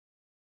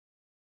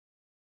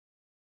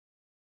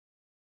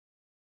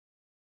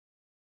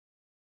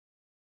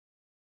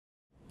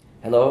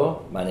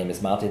Hello, my name is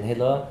Martin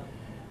Hiller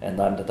and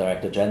I'm the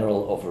Director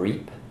General of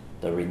REEP,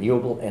 the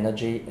Renewable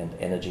Energy and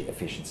Energy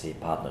Efficiency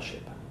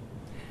Partnership.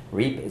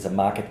 REEP is a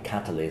market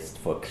catalyst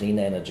for clean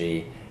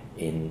energy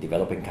in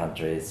developing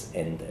countries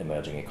and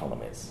emerging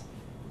economies.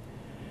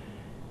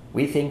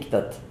 We think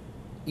that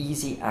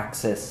easy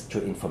access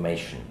to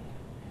information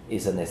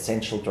is an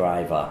essential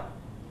driver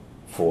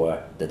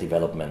for the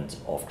development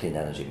of clean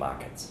energy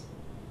markets.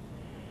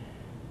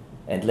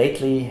 And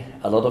lately,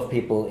 a lot of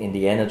people in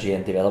the energy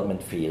and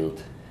development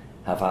field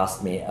have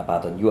asked me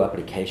about a new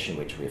application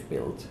which we've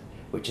built,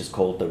 which is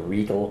called the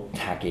Reegle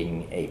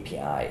Tagging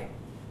API.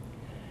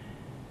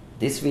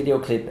 This video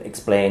clip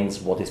explains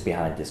what is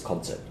behind this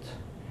concept,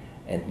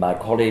 and my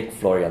colleague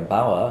Florian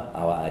Bauer,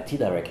 our IT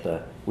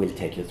director, will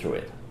take you through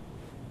it.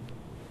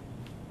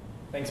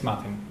 Thanks,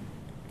 Martin.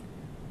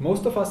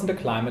 Most of us in the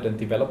climate and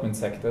development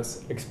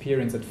sectors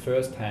experience at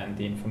first hand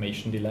the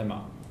information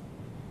dilemma.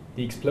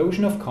 The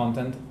explosion of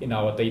content in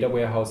our data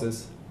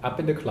warehouses, up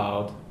in the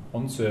cloud,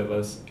 on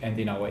servers and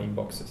in our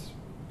inboxes.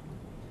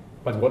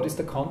 But what is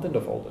the content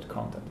of all that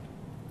content?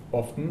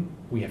 Often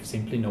we have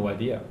simply no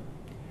idea.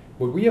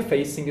 What we are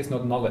facing is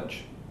not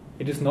knowledge.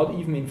 It is not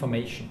even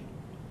information.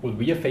 What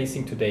we are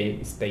facing today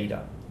is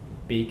data,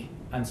 big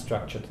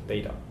unstructured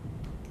data.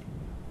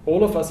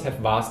 All of us have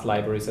vast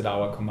libraries at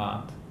our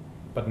command,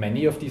 but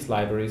many of these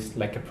libraries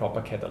lack a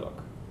proper catalog.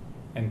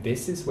 And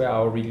this is where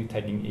our Reegle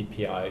Tagging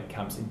API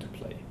comes into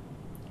play.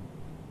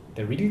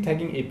 The Reegle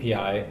Tagging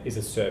API is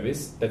a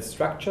service that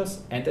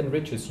structures and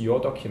enriches your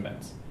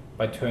documents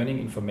by turning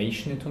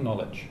information into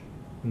knowledge,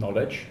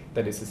 knowledge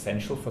that is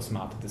essential for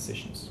smarter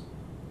decisions.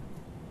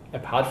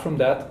 Apart from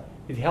that,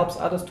 it helps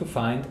others to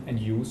find and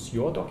use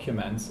your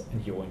documents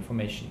and your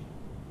information.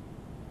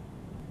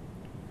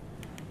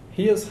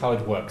 Here's how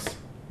it works.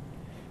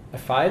 A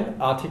file,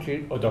 article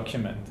or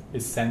document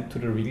is sent to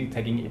the Reegle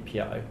Tagging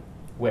API,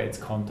 where its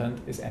content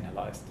is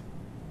analyzed.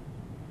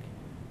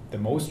 The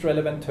most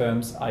relevant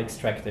terms are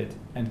extracted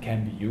and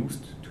can be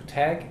used to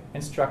tag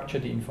and structure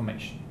the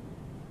information.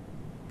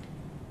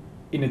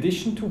 In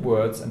addition to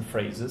words and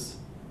phrases,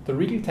 the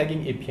Reegle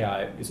Tagging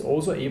API is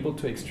also able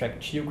to extract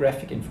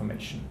geographic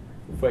information,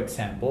 for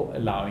example,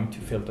 allowing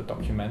to filter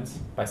documents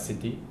by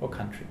city or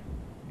country.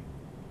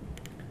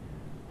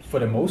 For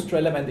the most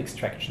relevant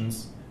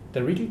extractions, the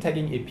Reegle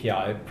Tagging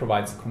API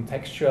provides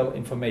contextual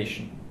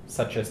information,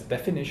 such as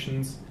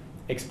definitions,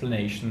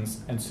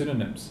 explanations, and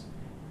synonyms,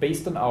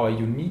 based on our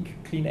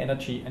unique clean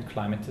energy and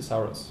climate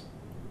thesaurus.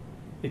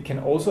 It can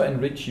also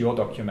enrich your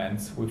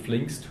documents with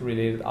links to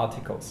related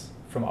articles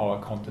from our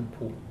content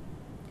pool.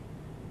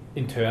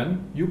 In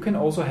turn, you can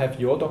also have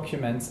your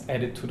documents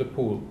added to the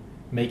pool,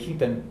 making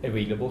them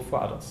available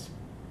for others.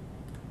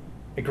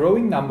 A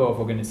growing number of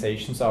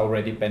organizations are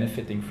already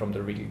benefiting from the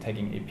Reegle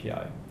Tagging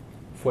API.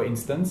 For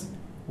instance,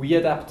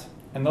 WeAdapt,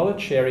 a knowledge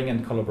sharing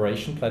and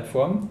collaboration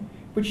platform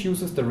which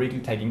uses the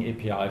Reegle Tagging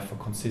API for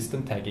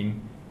consistent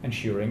tagging,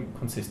 ensuring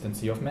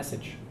consistency of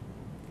message.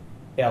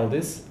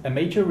 ELDIS, a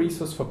major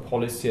resource for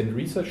policy and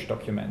research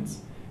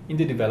documents in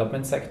the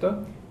development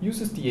sector,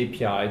 uses the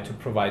API to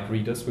provide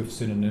readers with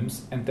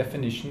synonyms and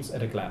definitions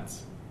at a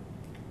glance.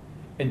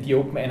 And the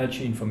Open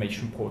Energy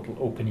Information portal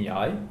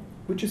OpenEI,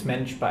 which is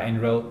managed by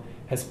NREL,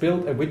 has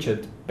built a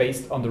widget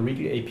based on the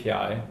Reegle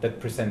API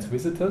that presents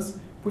visitors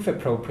with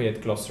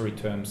appropriate glossary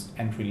terms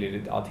and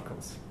related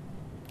articles.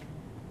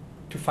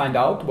 To find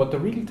out what the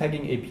Reegle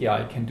Tagging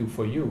API can do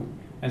for you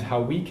and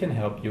how we can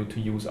help you to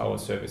use our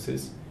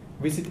services,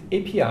 visit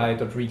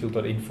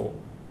api.reegle.info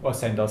or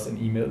send us an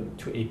email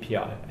to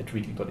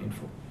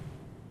api@reegle.info.